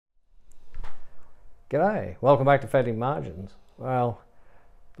G'day, welcome back to Fading Margins. Well,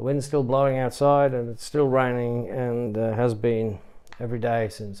 the wind's still blowing outside and it's still raining and has been every day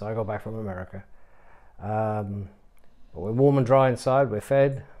since I got back from America. But we're warm and dry inside, we're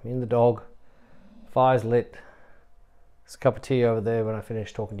fed, me and the dog, fire's lit, there's a cup of tea over there when I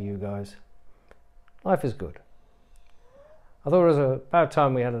finish talking to you guys. Life is good. I thought it was about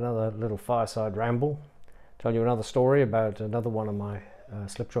time we had another little fireside ramble, tell you another story about another one of my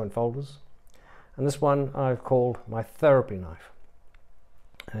slip joint folders. And this one I've called my therapy knife.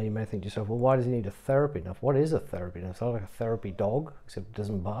 You may think to yourself, well, why does he need a therapy knife? What is a therapy knife? It's not like a therapy dog, except it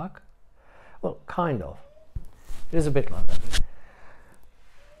doesn't bark. Well, kind of. It is a bit like that.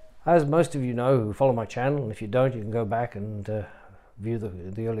 As most of you know who follow my channel, and if you don't, you can go back and view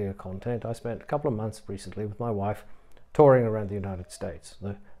the earlier content. I spent a couple of months recently with my wife touring around the United States,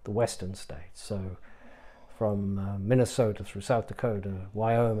 the western states. So from Minnesota through South Dakota,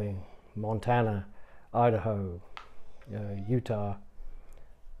 Wyoming, Montana, Idaho, Utah,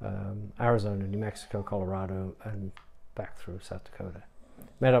 Arizona, New Mexico, Colorado, and back through South Dakota.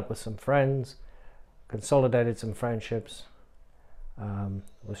 Met up with some friends, consolidated some friendships,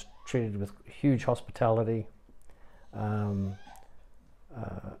 was treated with huge hospitality, and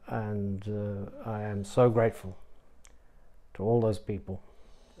I am so grateful to all those people.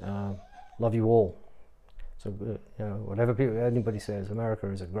 Love you all. So, whatever anybody says, America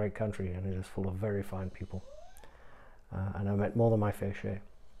is a great country and it is full of very fine people. And I met more than my fair share.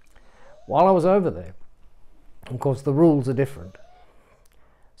 While I was over there, of course, the rules are different.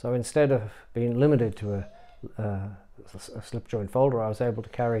 So instead of being limited to a slip joint folder, I was able to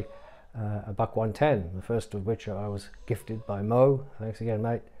carry a Buck 110, the first of which I was gifted by Mo, thanks again,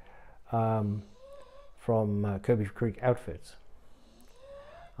 mate, from Kirby Creek Outfits.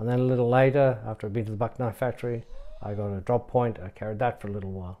 And then a little later, after I'd been to the Buck Knife Factory, I got a drop point. I carried that for a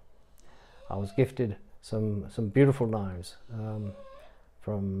little while. I was gifted some beautiful knives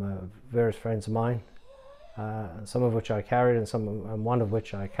from various friends of mine, some of which I carried and one of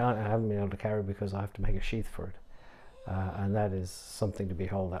which I haven't been able to carry because I have to make a sheath for it. And that is something to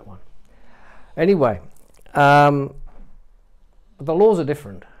behold, that one. Anyway, the laws are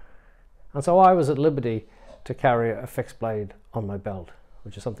different. And so I was at liberty to carry a fixed blade on my belt,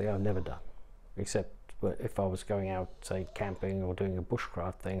 which is something I've never done, except if I was going out, say, camping or doing a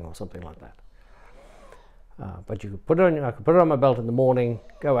bushcraft thing or something like that. But you could put it on. I could put it on my belt in the morning,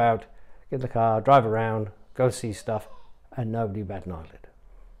 go out, get in the car, drive around, go see stuff, and nobody bat an eyelid.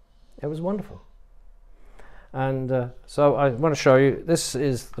 It was wonderful. And so I want to show you. This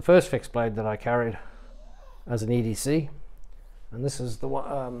is the first fixed blade that I carried as an EDC, and this is the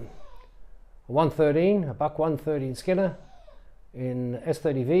 113, a Buck 113 Skinner in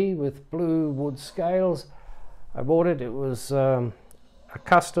S30V with blue wood scales. I bought it. It was a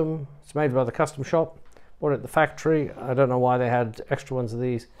custom. It's made by the custom shop. Bought it at the factory. I don't know why they had extra ones of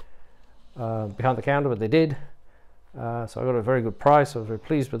these behind the counter, but they did. So I got a very good price. I was very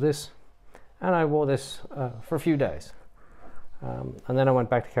pleased with this, and I wore this for a few days, and then I went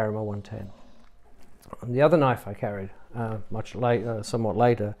back to carry my 110. And the other knife I carried somewhat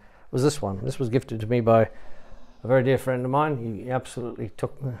later was this one. This was gifted to me by a very dear friend of mine. He absolutely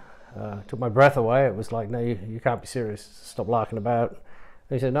took my breath away. It was like, no, you can't be serious. Stop larking about.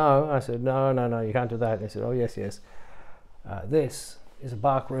 And he said, no. I said, no, you can't do that. And he said, oh, yes. This is a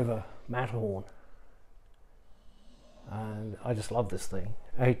Bark River Matterhorn. And I just love this thing.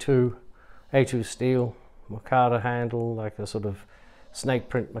 A2 steel, Makata handle, like a sort of snake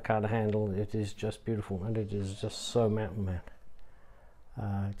print Makata handle. It is just beautiful, and it is just so mountain man.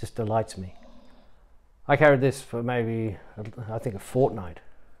 It just delights me. I carried this for maybe, I think, a fortnight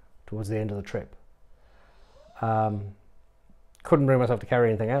towards the end of the trip. Couldn't bring myself to carry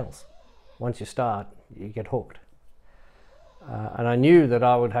anything else. Once you start, you get hooked. And I knew that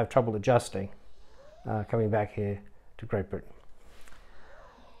I would have trouble adjusting coming back here to Great Britain.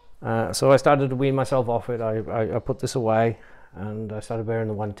 So I started to wean myself off it. I put this away and I started wearing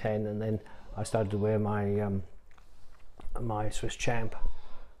the 110, and then I started to wear my my Swiss Champ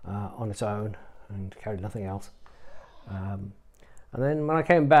on its own and carried nothing else. And then when I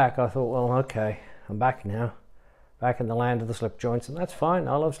came back, I thought, well, okay, I'm back now, back in the land of the slip joints, and that's fine.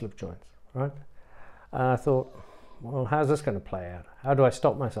 I love slip joints, right? And I thought, well, how's this going to play out? How do I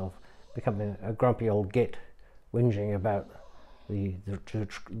stop myself becoming a grumpy old git, whinging about the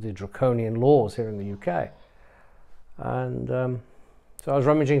draconian laws here in the UK? And so I was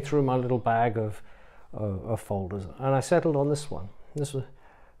rummaging through my little bag of folders, and I settled on this one.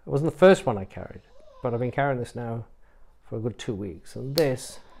 It wasn't the first one I carried, but I've been carrying this now for a good 2 weeks. And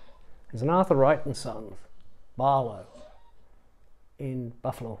this is an Arthur Wright & Sons Barlow in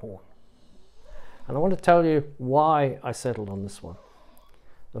buffalo horn. And I want to tell you why I settled on this one.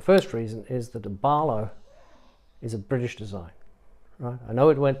 The first reason is that the Barlow is a British design. Right? I know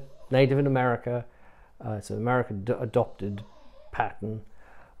it went native in America. It's an American adopted pattern.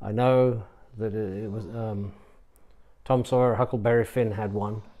 I know that it was Tom Sawyer, Huckleberry Finn had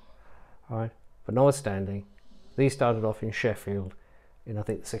one. Right? But notwithstanding, these started off in Sheffield in, I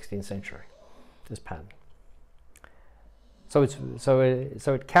think, the 16th century, this pattern. So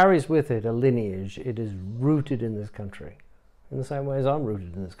it carries with it a lineage. It is rooted in this country, in the same way as I'm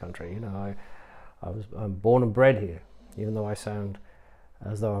rooted in this country. You know, I'm born and bred here, even though I sound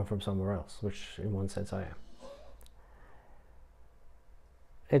as though I'm from somewhere else, which in one sense I am.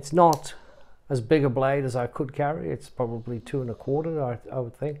 It's not as big a blade as I could carry. It's probably 2 1/4, I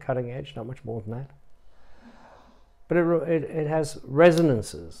would think, cutting edge, not much more than that. But it has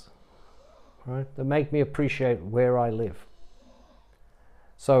resonances, right, that make me appreciate where I live.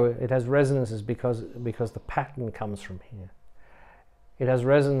 So it has resonances because the pattern comes from here. It has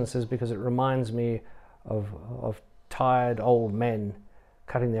resonances because it reminds me of tired old men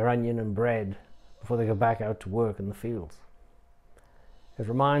cutting their onion and bread before they go back out to work in the fields. It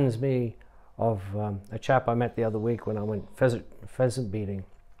reminds me of a chap I met the other week when I went pheasant beating,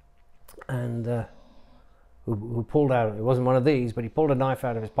 and who pulled out, it wasn't one of these, but he pulled a knife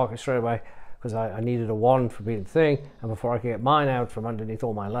out of his pocket straight away, because I needed a wand for beating the thing, and before I could get mine out from underneath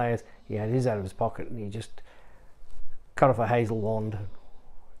all my layers, he had his out of his pocket, and he just cut off a hazel wand,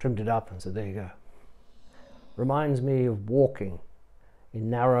 trimmed it up, and said, there you go. Reminds me of walking in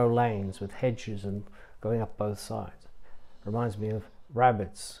narrow lanes with hedges and going up both sides. Reminds me of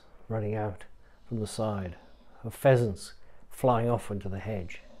rabbits running out from the side, of pheasants flying off into the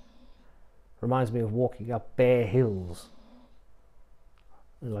hedge. Reminds me of walking up bare hills,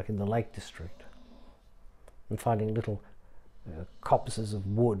 like in the Lake District, and finding little coppices of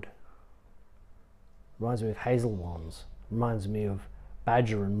wood. Reminds me of hazel wands. Reminds me of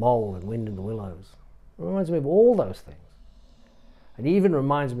badger and mole and wind in the willows. Reminds me of all those things. It even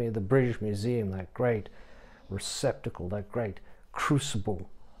reminds me of the British Museum, that great receptacle, that great crucible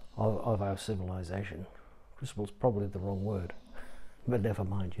of our civilization. Crucible is probably the wrong word, but never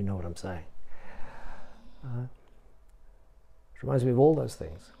mind, you know what I'm saying. It reminds me of all those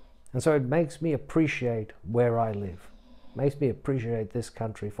things. And so it makes me appreciate where I live. It makes me appreciate this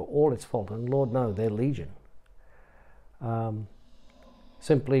country for all its fault. And Lord knows, they're legion.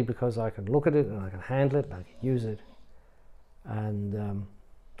 Simply because I can look at it and I can handle it and I can use it. And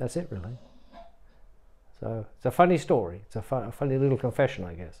that's it, really. So it's a funny story. It's a funny little confession,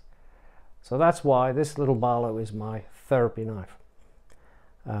 I guess. So that's why this little Barlow is my therapy knife.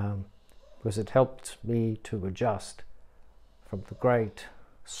 Because it helped me to adjust from the great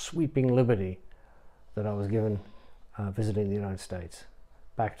sweeping liberty that I was given visiting the United States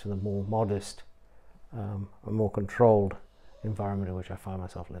back to the more modest, a more controlled environment in which I find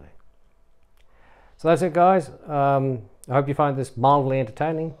myself living. So that's it, guys. I hope you find this mildly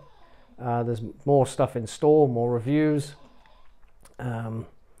entertaining. There's more stuff in store, more reviews.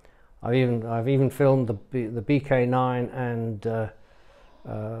 I've even filmed the BK9 and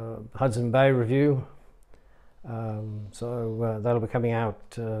Hudson Bay review. So that'll be coming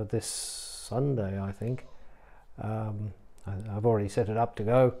out this Sunday, I think. I've already set it up to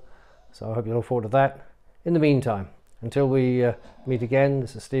go, so I hope you look forward to that. In the meantime, until we meet again,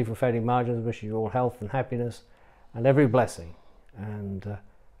 this is Steve from Fading Margins, wishing you all health and happiness and every blessing, and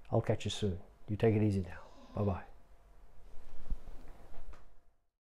I'll catch you soon. You take it easy now. Bye-bye.